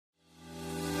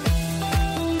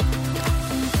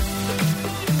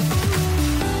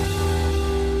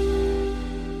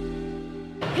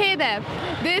there.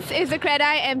 This is the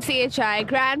CREDAI-MCHI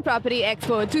Grand Property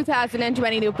Expo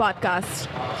 2022 podcast.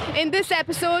 In this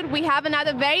episode, we have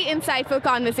another very insightful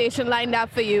conversation lined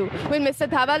up for you with Mr.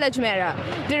 Dhaval Ajmera,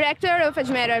 Director of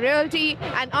Ajmera Realty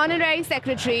and Honorary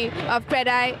Secretary of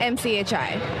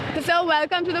CREDAI-MCHI. So, sir,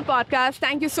 welcome to the podcast.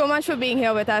 Thank you so much for being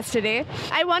here with us today.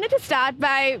 I wanted to start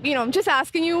by, just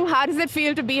asking you, how does it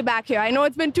feel to be back here? I know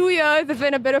it's been 2 years, it's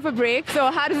been a bit of a break. So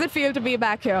how does it feel to be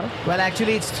back here? Well,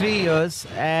 actually, it's 3 years,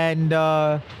 and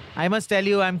I must tell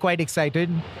you, I'm quite excited.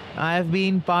 I've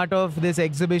been part of this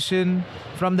exhibition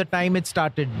from the time it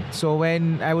started. So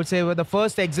when the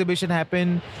first exhibition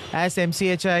happened as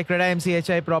MCHI,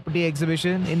 CREDAI-MCHI property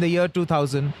exhibition in the year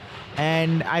 2000.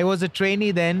 And I was a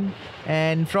trainee then.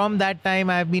 And from that time,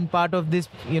 I've been part of this,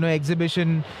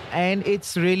 exhibition. And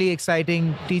it's really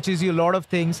exciting, teaches you a lot of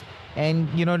things. And,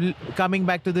 coming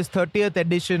back to this 30th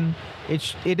edition,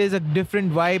 it is a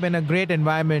different vibe and a great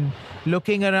environment.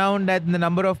 Looking around at the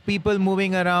number of people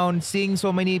moving around, seeing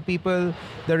so many people,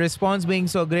 the response being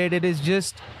so great, it is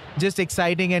just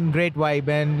exciting and great vibe.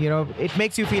 And, it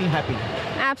makes you feel happy.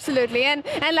 Absolutely. And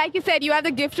like you said, you have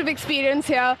the gift of experience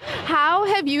here. How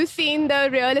have you seen the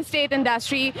real estate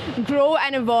industry grow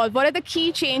and evolve? What are the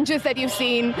key changes that you've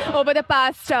seen over the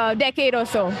past decade or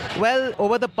so? Well,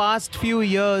 over the past few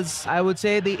years, I would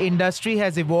say the industry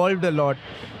has evolved a lot.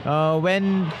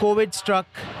 When COVID struck,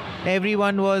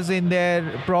 everyone was in their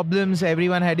problems,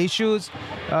 everyone had issues.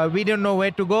 We didn't know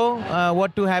where to go,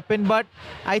 what to happen. But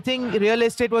I think real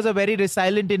estate was a very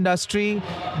resilient industry.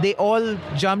 They all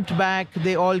jumped back,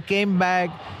 they all came back.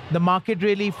 The market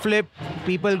really flipped.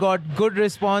 People got good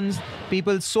response.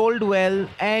 People sold well.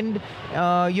 And,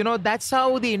 that's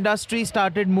how the industry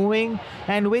started moving.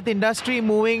 And with industry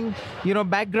moving,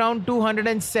 background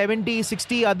 270,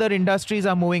 60 other industries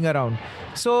are moving around.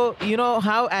 So,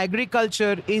 how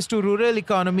agriculture is to rural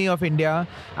economy of India,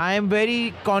 I am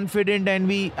very confident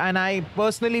and I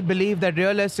personally believe that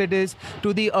real estate is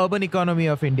to the urban economy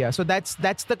of India. So that's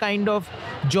the kind of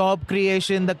job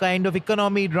creation, the kind of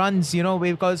economy it runs,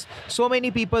 because so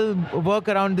many people work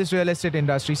around this real estate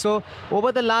industry. So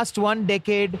over the last 1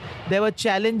 decade, there were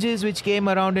challenges which came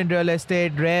around in real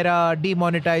estate, RERA,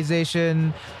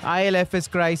 demonetization,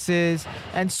 ILFS crisis,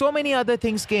 and so many other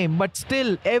things came. But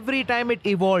still, every time it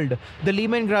evolved. The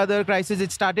Lehman Brothers crisis,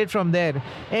 it started from there.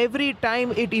 Every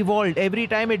time it evolved, every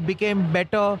time it became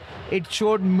better, it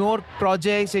showed more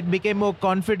projects, it became more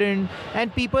confident,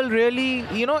 and people really,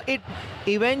 it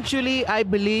eventually, I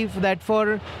believe that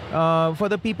for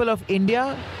the people of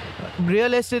India,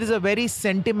 real estate is a very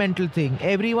sentimental thing.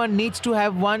 Everyone needs to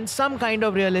have some kind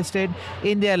of real estate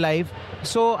in their life.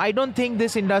 So I don't think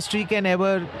this industry can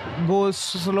ever go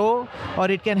slow or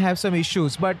it can have some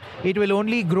issues, but it will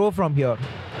only grow from here.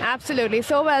 Absolutely.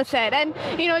 So well said. And,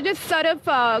 just sort of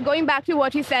going back to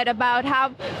what you said about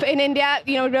how in India,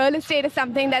 real estate is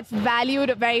something that's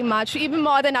valued very much, even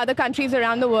more than other countries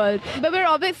around the world. But we're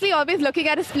obviously always looking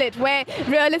at a split where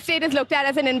real estate is looked at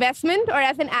as an investment or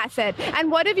as an asset.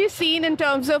 And what have you seen in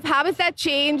terms of how has that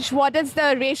changed? What does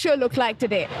the ratio look like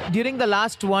today? During the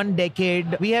last 1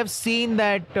 decade, we have seen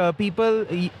that people,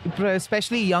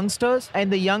 especially youngsters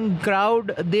and the young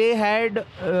crowd, they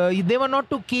were not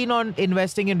too keen on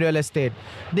investing in real estate.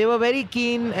 They were very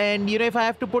keen, and if I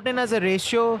have to put in as a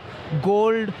ratio,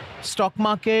 gold, stock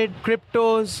market,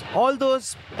 cryptos, all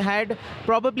those had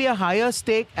probably a higher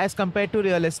stake as compared to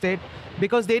real estate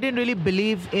because they didn't really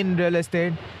believe in real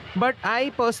estate. But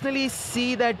I personally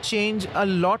see that change a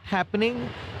lot happening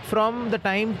from the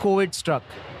time COVID struck.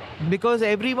 Because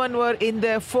everyone were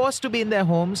forced to be in their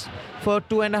homes for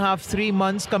 2.5, 3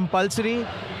 months compulsory.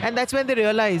 And that's when they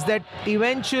realized that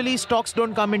eventually stocks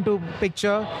don't come into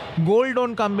picture, gold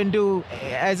don't come into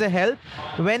as a help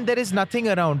when there is nothing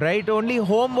around, right? Only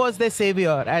home was their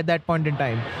savior at that point in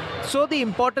time. So the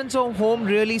importance of home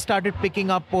really started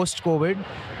picking up post-COVID.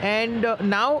 And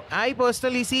now I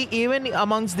personally see even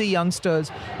amongst the youngsters,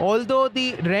 although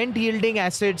the rent yielding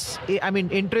assets,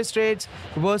 interest rates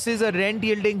versus a rent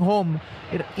yielding home,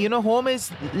 home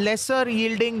is lesser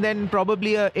yielding than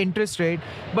probably a interest rate,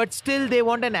 but still they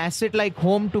want an asset like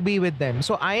home to be with them.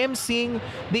 So I am seeing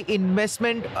the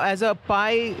investment as a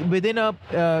pie within a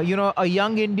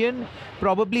young Indian,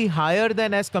 probably higher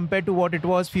than as compared to what it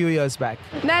was few years back.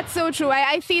 That's so true.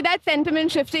 I see that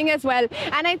sentiment shifting as well.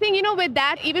 And I think, with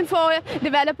that, even for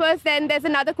developers, then there's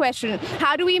another question.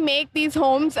 How do we make these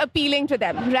homes appealing to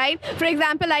them, right? For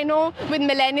example, I know with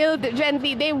millennial Gen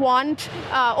Z, they want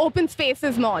open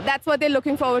spaces more. That's what they're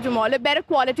looking forward to more, a better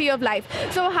quality of life.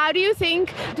 So how do you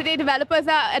think today developers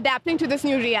are adapting to this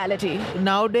new reality?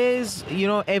 Nowadays,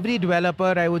 every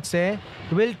developer, I would say,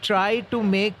 will try to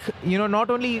make, not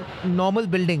only normal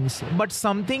buildings, but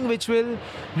something which will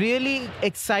really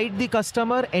excite the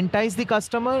customer, entice the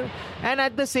customer, and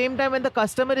at the same time, when the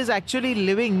customer is actually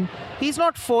living, he's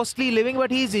not forcefully living, but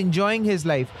he's enjoying his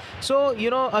life. So,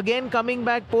 again, coming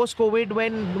back post-COVID,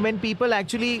 when people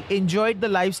actually enjoyed the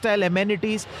lifestyle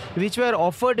amenities which were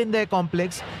offered in their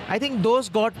complex, I think those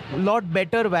got a lot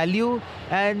better value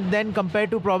and then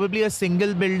compared to probably a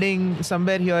single building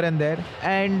somewhere here and there.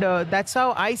 And that's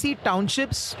how I see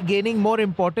townships gaining more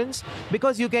importance,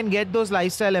 because you can get those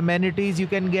lifestyle amenities, you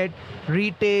can get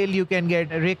retail, you can get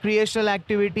recreational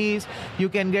activities, you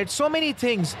can get so many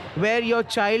things where your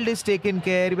child is taken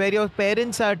care, where your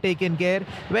parents are taken care,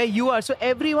 where you are. So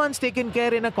everyone's taken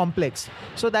care in a complex.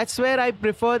 So that's where I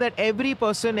prefer that every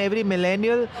person, every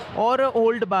millennial or an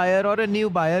old buyer or a new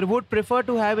buyer would prefer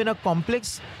to have in a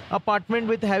complex apartment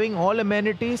with having all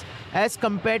amenities as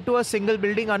compared to a single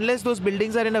building, unless those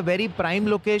buildings are in a very prime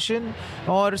location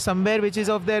or somewhere which is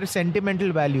of their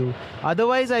sentimental value.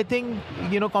 Otherwise, I think,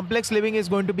 complex living is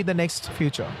going to be the next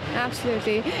future.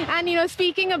 Absolutely. And,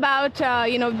 speaking about,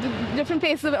 different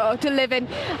places to live in,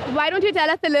 why don't you tell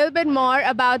us a little bit more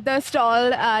about the stall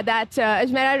that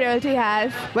Ajmera Realty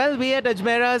has? Well, we at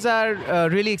Ajmera's are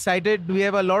really excited. We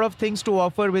have a lot of things to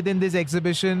offer within this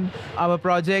exhibition. Our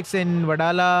projects in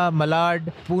Vadala,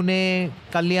 Malad, Pune,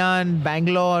 Kalyan,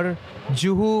 Bangalore,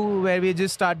 Juhu, where we're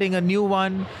just starting a new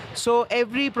one. So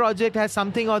every project has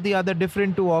something or the other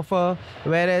different to offer.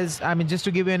 Whereas, just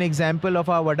to give you an example of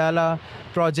our Vadala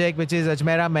project, which is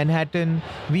Ajmera Manhattan,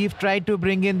 we've tried to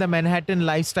bring in the Manhattan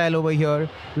lifestyle over here.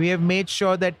 We have made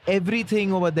sure that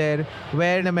everything over there,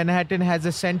 where the Manhattan has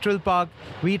a central park,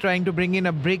 we're trying to bring in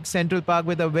a big central park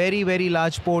with a very, very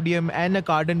large podium and a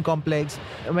garden complex.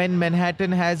 When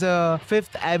Manhattan has a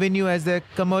Fifth Avenue as the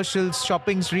commercial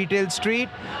shopping retail street,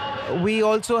 we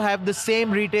also have the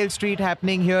same retail street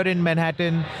happening here in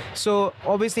Manhattan. So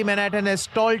obviously Manhattan has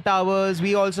tall towers.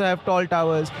 We also have tall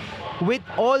towers. With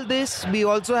all this, we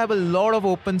also have a lot of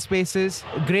open spaces,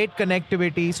 great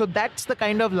connectivity. So that's the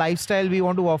kind of lifestyle we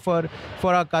want to offer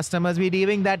for our customers. We're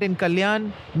doing that in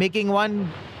Kalyan, making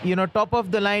one top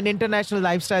of the line international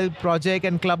lifestyle project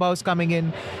and clubhouse coming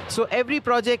in. So every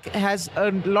project has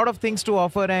a lot of things to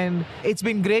offer, and it's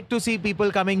been great to see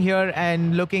people coming here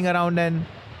and looking around and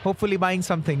hopefully buying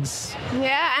some things.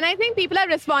 Yeah, and I think people are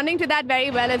responding to that very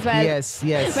well as well. Yes.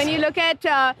 When you look at,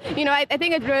 I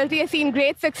think Realty has seen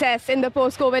great success in the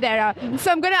post-COVID era. So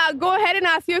I'm going to go ahead and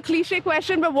ask you a cliche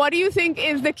question, but what do you think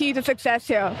is the key to success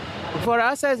here? For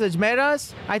us as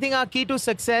Ajmeras, I think our key to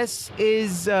success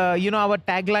is, our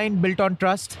tagline, built on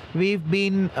trust. We've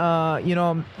been,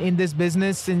 in this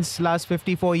business since last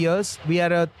 54 years. We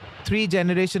are a 3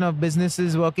 generation of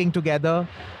businesses working together,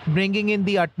 bringing in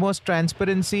the utmost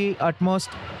transparency, utmost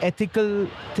ethical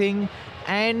thing,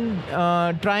 and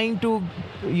trying to,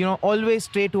 always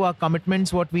stay to our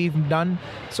commitments, what we've done.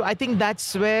 So I think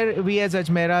that's where we as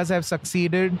Ajmeras have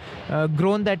succeeded,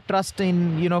 grown that trust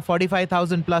in,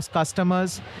 45,000 plus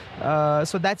customers.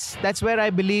 So that's where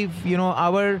I believe,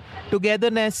 our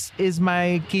togetherness is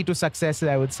my key to success,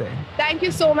 I would say. Thank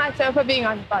you so much, sir, for being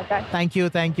on the podcast. Thank you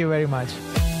very much.